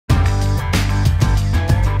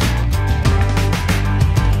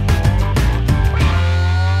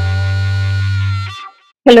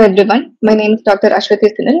Hello everyone, my name is Dr Aswathy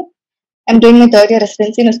Sunil. I'm doing my third year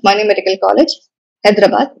residency in Osmania Medical College,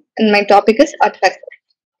 Hyderabad, and my topic is artifacts.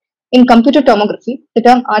 In computer tomography, the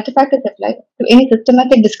term artifact is applied to any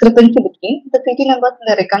systematic discrepancy between the CT numbers in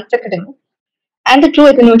the reconstructed image and the true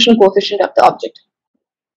attenuation coefficient of the object.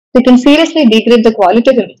 They can seriously degrade the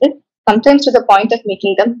quality of images, sometimes to the point of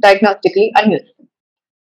making them diagnostically unusable.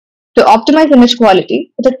 To optimize image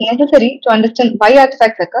quality, it is necessary to understand why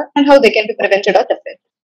artifacts occur and how they can be prevented or suppressed.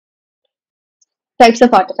 Types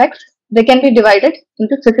of artifacts. They can be divided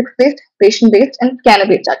into physics-based, patient-based, and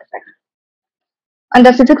scanner-based artifacts.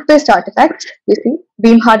 Under physics-based artifacts, we see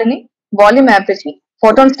beam hardening, volume averaging,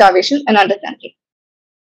 photon starvation, and undersampling.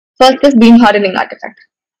 First is beam hardening artifact.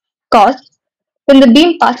 Cause. When the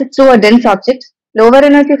beam passes through a dense object, lower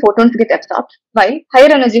energy photons get absorbed, while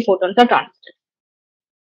higher energy photons are transmitted.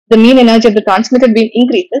 The mean energy of the transmitted beam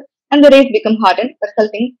increases, and the rays become hardened,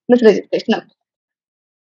 resulting in misregistration of.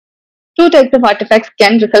 Two types of artifacts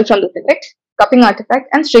can result from this effect: cupping artifact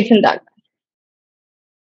and streaks and dark bands.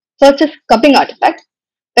 First is cupping artifact,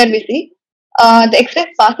 where we see the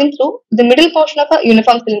X-rays passing through the middle portion of a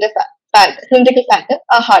uniform cylindrical pattern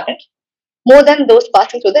are hardened more than those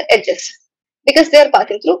passing through the edges because they are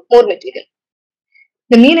passing through more material.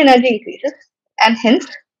 The mean energy increases, and hence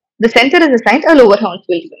the center is assigned a lower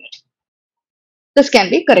Hounsfield unit. This can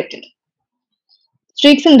be corrected.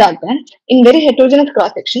 Streaks and dark bands. In very heterogeneous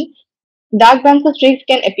cross sections, dark bands or streaks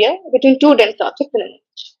can appear between two dense objects in an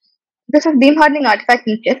image. This is beam hardening artifact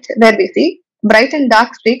in chest, where we see bright and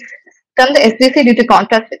dark streaks from the SBC due to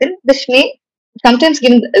contrast within, which may sometimes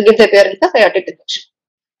give the appearance of aortic dissection.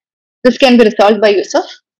 This can be resolved by use of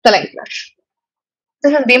saline flush.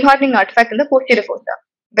 This is beam hardening artifact in the posterior fossa,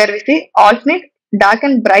 where we see alternate dark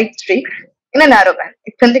and bright streaks in a narrow band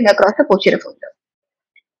extending across the posterior fossa.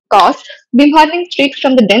 Cause. Beam hardening streaks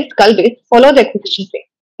from the dense skull base follow the acquisition plane.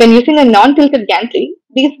 When using a non-tilted gantry,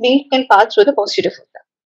 these beams can pass through the posterior fossa.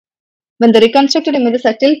 When the reconstructed images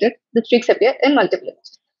are tilted, the streaks appear in multiple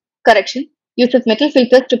images. Correction. Use of metal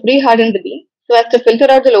filters to pre-harden the beam so as to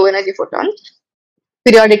filter out the low energy photons.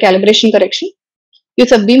 Periodic calibration correction.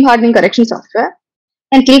 Use of beam hardening correction software.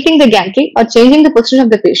 And tilting the gantry or changing the position of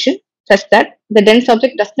the patient such that the dense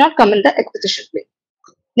object does not come in the acquisition plane.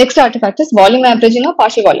 Next artifact is volume averaging or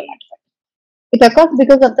partial volume artifact. It occurs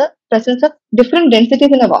because of the presence of different densities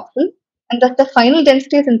in a voxel, and thus the final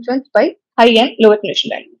density is influenced by high and low attenuation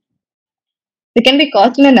values. They can be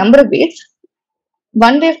caused in a number of ways.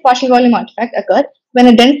 One way of partial volume artifact occurs when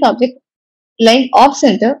a dense object lying off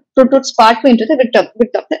center protrudes partway into the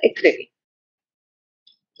width of the X-ray beam.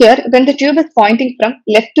 Here, when the tube is pointing from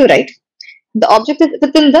left to right, the object is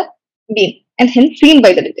within the beam and hence seen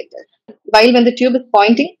by the detectors. While when the tube is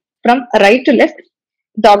pointing from right to left,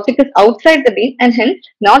 the object is outside the beam and hence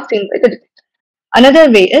not seen by the detector.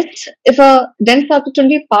 Another way is if a dense object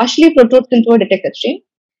only partially protrudes into a detector stream,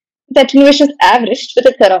 the attenuation is averaged with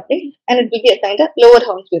its surroundings and it will be assigned a lower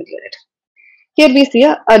Hounsfield unit. Here we see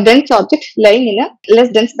a dense object lying in a less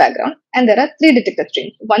dense background, and there are three detector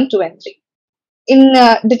streams, 1, 2, and 3. In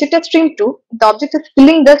detector stream 2, the object is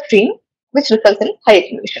filling the stream, which results in high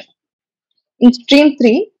attenuation. In stream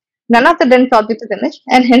 3, none of the dense object is imaged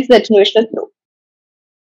and hence the attenuation is low.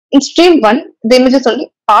 In stream 1, the image is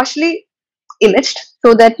only partially imaged,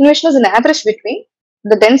 so the attenuation is an average between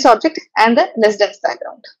the dense object and the less dense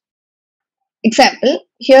background. Example,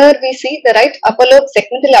 here we see the right upper lobe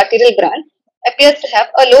segmental arterial branch appears to have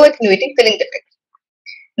a low attenuating filling defect.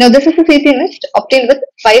 Now this is a CT image obtained with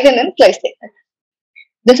 5 mm slice thickness.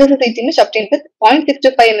 This is a CT image obtained with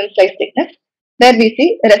 0.625 mm slice thickness, where we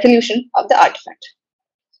see a resolution of the artifact.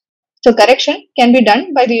 So correction can be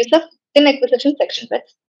done by the use of thin acquisition section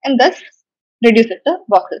width and thus reduces the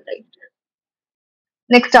voxel size.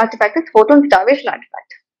 Next artifact is photon starvation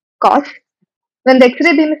artifact. Cause. When the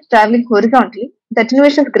X-ray beam is traveling horizontally, the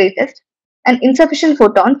attenuation is greatest and insufficient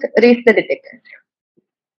photons reach the detectors.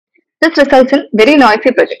 This results in very noisy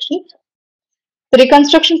projections. The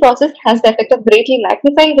reconstruction process has the effect of greatly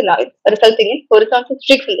magnifying the noise, resulting in horizontal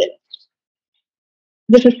streaks in the image.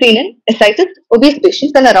 This is seen in ascites, obese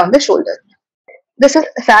patients, and around the shoulders. This is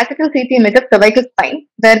a sagittal CT image of cervical spine,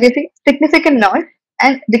 where we see significant noise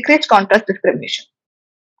and decreased contrast discrimination.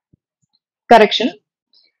 Correction.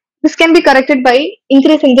 This can be corrected by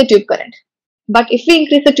increasing the tube current. But if we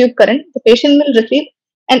increase the tube current, the patient will receive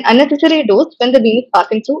an unnecessary dose when the beam is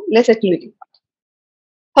passing through less attenuating part.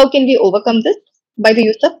 How can we overcome this? By the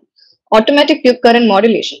use of automatic tube current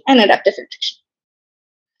modulation and adaptive filtration.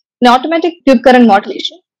 In automatic tube current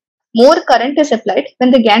modulation, more current is applied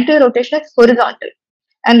when the gantry rotation is horizontal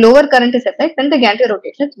and lower current is applied when the gantry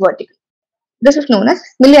rotation is vertical. This is known as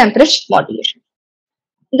milliamperage modulation.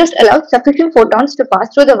 This allows sufficient photons to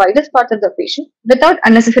pass through the widest parts of the patient without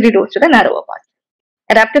unnecessary doors to the narrower parts.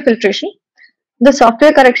 Adaptive filtration. The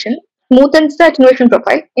software correction smoothens the attenuation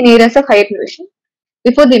profile in areas of high attenuation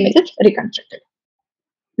before the image is reconstructed.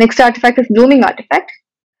 Next artifact is blooming artifact.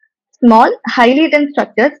 Small, highly dense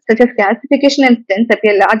structures such as calcification and stents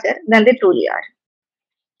appear larger than they truly are.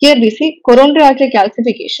 Here we see coronary artery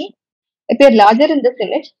calcification appear larger in this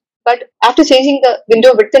image, but after changing the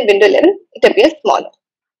window width and window level, it appears smaller.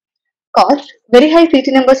 Cause very high CT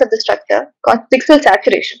numbers of the structure cause pixel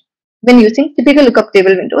saturation when using typical lookup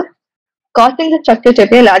table windows, causing the structure to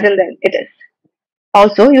appear larger than it is.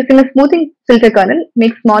 Also, using a smoothing filter kernel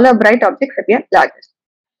makes smaller bright objects appear larger.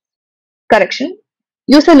 Correction.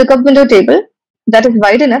 Use a lookup window table that is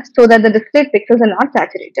wide enough so that the displayed pixels are not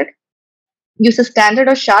saturated. Use a standard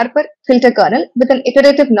or sharper filter kernel with an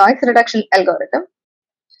iterative noise reduction algorithm.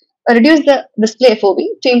 Reduce the display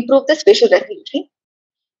FOV to improve the spatial resolution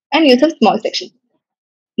and use of small sections.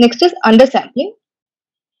 Next is undersampling.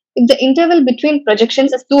 If the interval between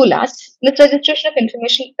projections is too large, misregistration of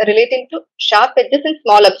information relating to sharp edges and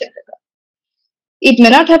small objects occur. It may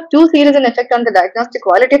not have too serious an effect on the diagnostic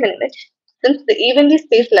quality of an image, since the evenly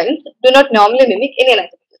spaced lines do not normally mimic any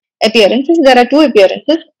anatomy. Appearances. There are two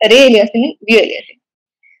appearances, ray aliasing and view aliasing.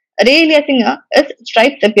 Ray aliasing is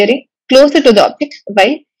stripes appearing closer to the object,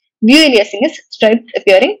 while view aliasing is stripes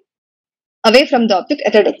appearing away from the object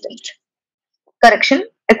at a distance. Correction.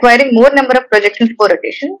 Acquiring more number of projections per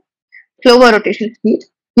rotation, slower rotation speed,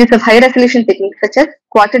 use of high resolution techniques such as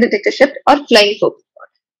quarter detector shift or flying focus.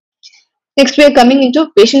 Next, we are coming into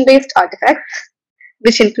patient-based artifacts,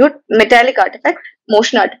 which include metallic artifacts,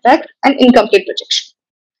 motion artifacts, and incomplete projection.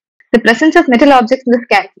 The presence of metal objects in the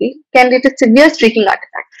scan field can lead to severe streaking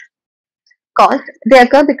artifacts. Cause they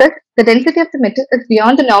occur because the density of the metal is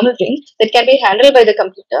beyond the normal range that can be handled by the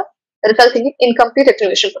computer, resulting in incomplete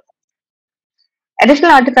attenuation.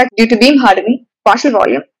 Additional artifacts due to beam hardening, partial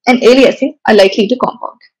volume, and aliasing are likely to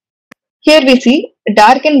compound. Here we see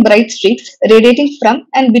dark and bright streaks radiating from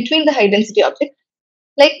and between the high density objects,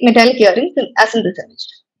 like metallic earrings as in this image.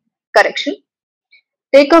 Correction.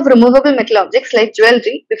 Take off removable metal objects like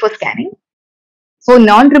jewelry before scanning. For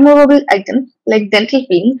non-removable items like dental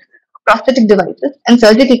films, prosthetic devices, and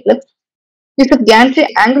surgical clips, use of gantry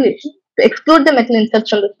angulation to exclude the metal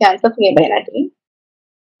inserts from the scans of nearby anatomy.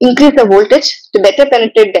 Increase the voltage to better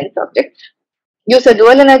penetrate dense objects. Use a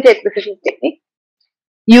dual energy acquisition technique.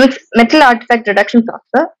 Use metal artifact reduction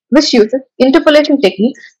software, which uses interpolation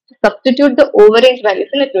techniques to substitute the overrange values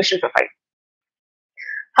in attenuation profile.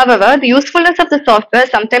 However, the usefulness of the software is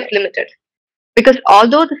sometimes limited, because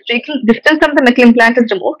although the streaking distance from the metal implant is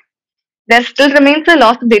removed, there still remains a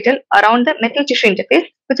loss of detail around the metal tissue interface,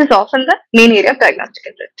 which is often the main area of diagnostic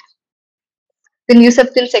interest. Then use of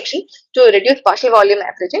thin sections to reduce partial volume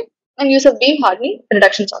averaging, and use of beam hardening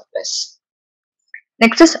reduction softwares.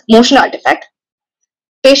 Next is motion artifact.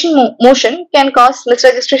 Patient motion can cause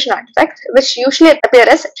misregistration artifacts, which usually appear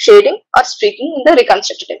as shading or streaking in the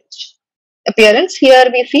reconstructed image. Appearance. Here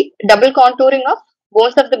we see double contouring of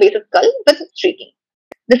bones of the base of skull with streaking.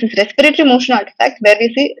 This is respiratory motion artifact, where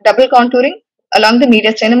we see double contouring along the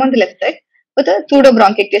mediastinum on the left side with a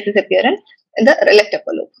pseudobronchiectasis appearance in the left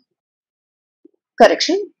upper lobe.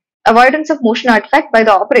 Correction. Avoidance of motion artifact by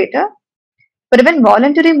the operator. Prevent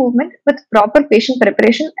voluntary movement with proper patient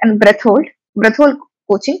preparation and breath hold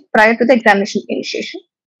coaching prior to the examination initiation.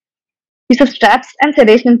 Use of straps and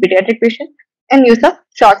sedation in pediatric patients, and use of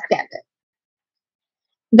short scan time.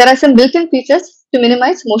 There are some built-in features to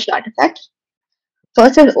minimize motion artifact.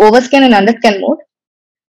 First is overscan and underscan mode.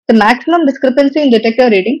 The maximum discrepancy in detector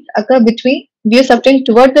readings occur between views obtained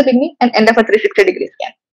towards the beginning and end of a 360-degree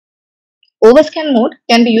scan. Overscan mode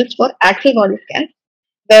can be used for axial body scans,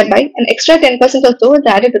 whereby an extra 10% or so is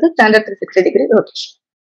added to the standard 360-degree rotation.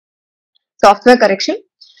 Software correction.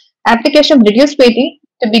 Application of reduced weighting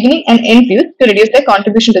to beginning and end views to reduce their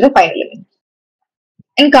contribution to the final image.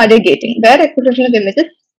 And cardiac gating, where acquisition of images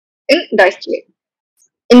in diastole.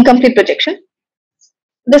 Incomplete projection.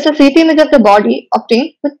 This is a CT image of the body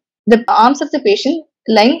obtained with the arms of the patient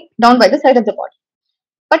lying down by the side of the body,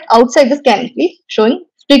 but outside the scanning field, showing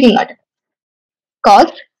streaking artifacts.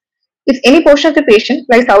 Cause. If any portion of the patient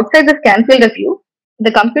lies outside the scan field of view,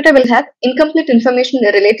 the computer will have incomplete information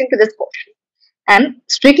relating to this portion, and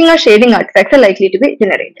streaking or shading artifacts are likely to be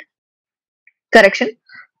generated. Correction.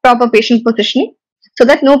 Proper patient positioning so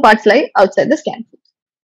that no parts lie outside the scan field.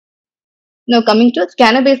 Now coming to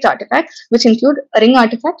scanner-based artifacts, which include a ring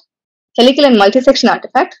artifact, helical and multi-section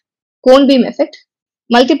artifact, cone beam effect,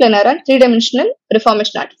 multiplanar and three-dimensional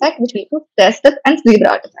reformation artifact, which includes the and zebra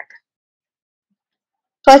artifact.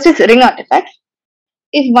 First is ring artifact.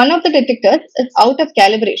 If one of the detectors is out of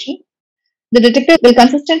calibration, the detector will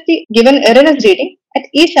consistently give an erroneous reading at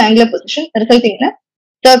each angular position, resulting in a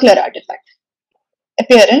circular artifact.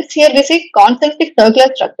 Appearance. Here we see concentric circular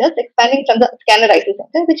structures expanding from the scanner IC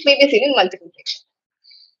center, which may be seen in multiple sections.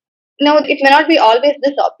 Now, it may not be always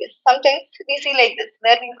this obvious. Sometimes we see like this,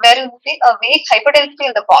 where we see a weak hypertensity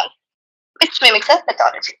in the pons, which mimics a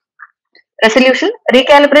pathology. Resolution.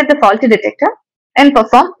 Recalibrate the faulty detector and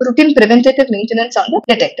perform routine preventative maintenance on the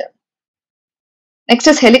detector. Next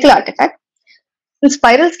is helical artifact. In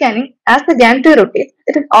spiral scanning, as the gantry rotates,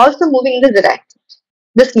 it is also moving in the z-axis.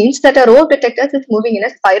 This means that a row of detectors is moving in a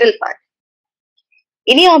spiral path.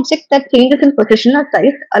 Any object that changes in position or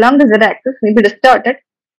size along the z-axis may be distorted,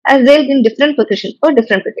 as they will be in different positions for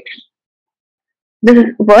different predictions. This is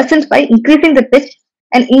worsened by increasing the pitch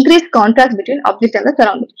and increased contrast between object and the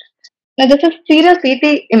surroundings. Now, this is serial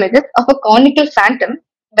CT images of a conical phantom,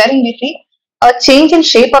 wherein we see a change in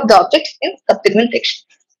shape of the object in subsequent sections.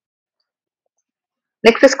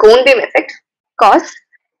 Next is cone beam effect. Cause,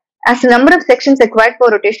 as the number of sections required for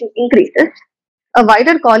rotation increases, a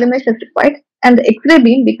wider column mesh is required and the X-ray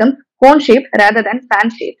beam becomes cone-shaped rather than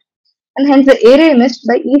fan-shaped. And hence the area imaged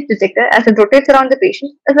by each detector as it rotates around the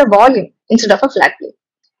patient is a volume instead of a flat plate.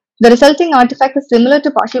 The resulting artifact is similar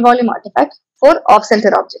to partial volume artifact for off-center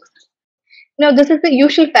objects. Now, this is the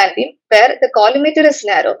usual fan beam where the collimator is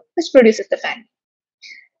narrow, which produces the fan.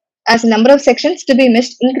 As the number of sections to be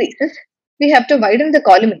imaged increases, we have to widen the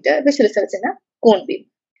collimator, which results in a cone beam.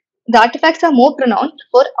 The artifacts are more pronounced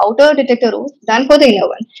for outer detector rows than for the inner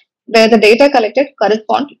ones, where the data collected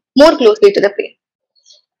correspond more closely to the plane.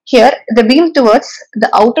 Here, the beam towards the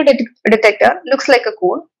outer detector looks like a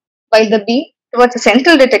cone, while the beam towards the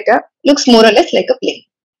central detector looks more or less like a plane.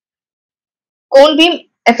 Cone beam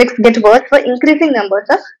effects get worse for increasing numbers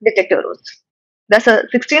of detector rows. Thus, a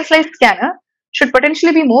 16-slice scanner should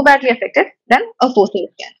potentially be more badly affected than a 4-slice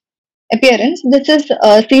scanner. Appearance. This is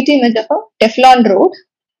a CT image of a Teflon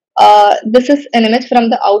rod. This is an image from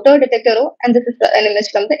the outer detector row, and this is an image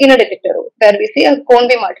from the inner detector row, where we see a cone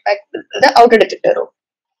beam artifact in the outer detector row.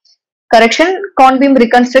 Correction, cone beam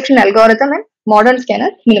reconstruction algorithm and modern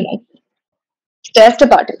scanners minimize.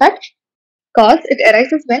 Stair-step artifact. Cause, it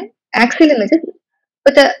arises when axial images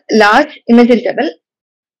with a large image interval,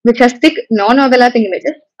 which has thick non-overlapping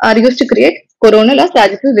images, are used to create coronal or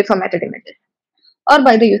sagittal reformatted images, or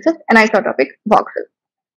by the use of anisotropic voxel.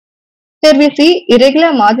 Here we see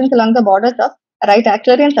irregular margins along the borders of right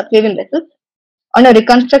axillary and subclavian vessels on a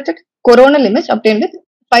reconstructed coronal image obtained with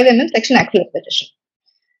 5 mm section axial precision.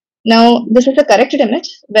 Now, this is a corrected image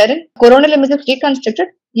wherein coronal image is reconstructed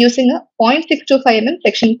using a 0.625 mm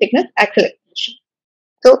section thickness axial precision.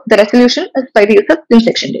 So, the resolution is by the use of thin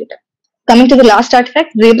section data. Coming to the last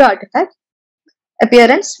artifact, zebra artifact.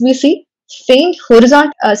 Appearance, we see faint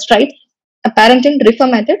horizontal stripes apparent in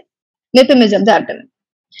reformatted lip image of the abdomen.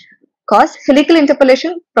 Cause, helical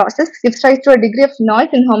interpolation process gives rise to a degree of noise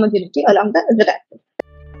inhomogeneity along the z-axis.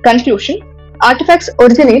 Conclusion, artifacts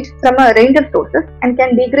originate from a range of sources and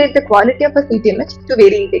can degrade the quality of a CT image to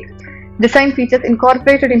varying degrees. Design features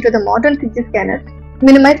incorporated into the modern CT scanners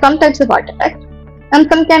minimize some types of artifacts, and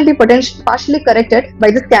some can be partially corrected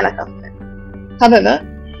by the scanner software. However,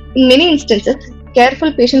 in many instances,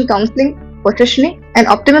 careful patient counseling, positioning, and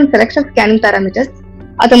optimum selection of scanning parameters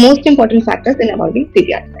are the most important factors in avoiding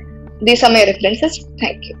CT artifacts. These are my references.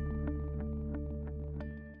 Thank you.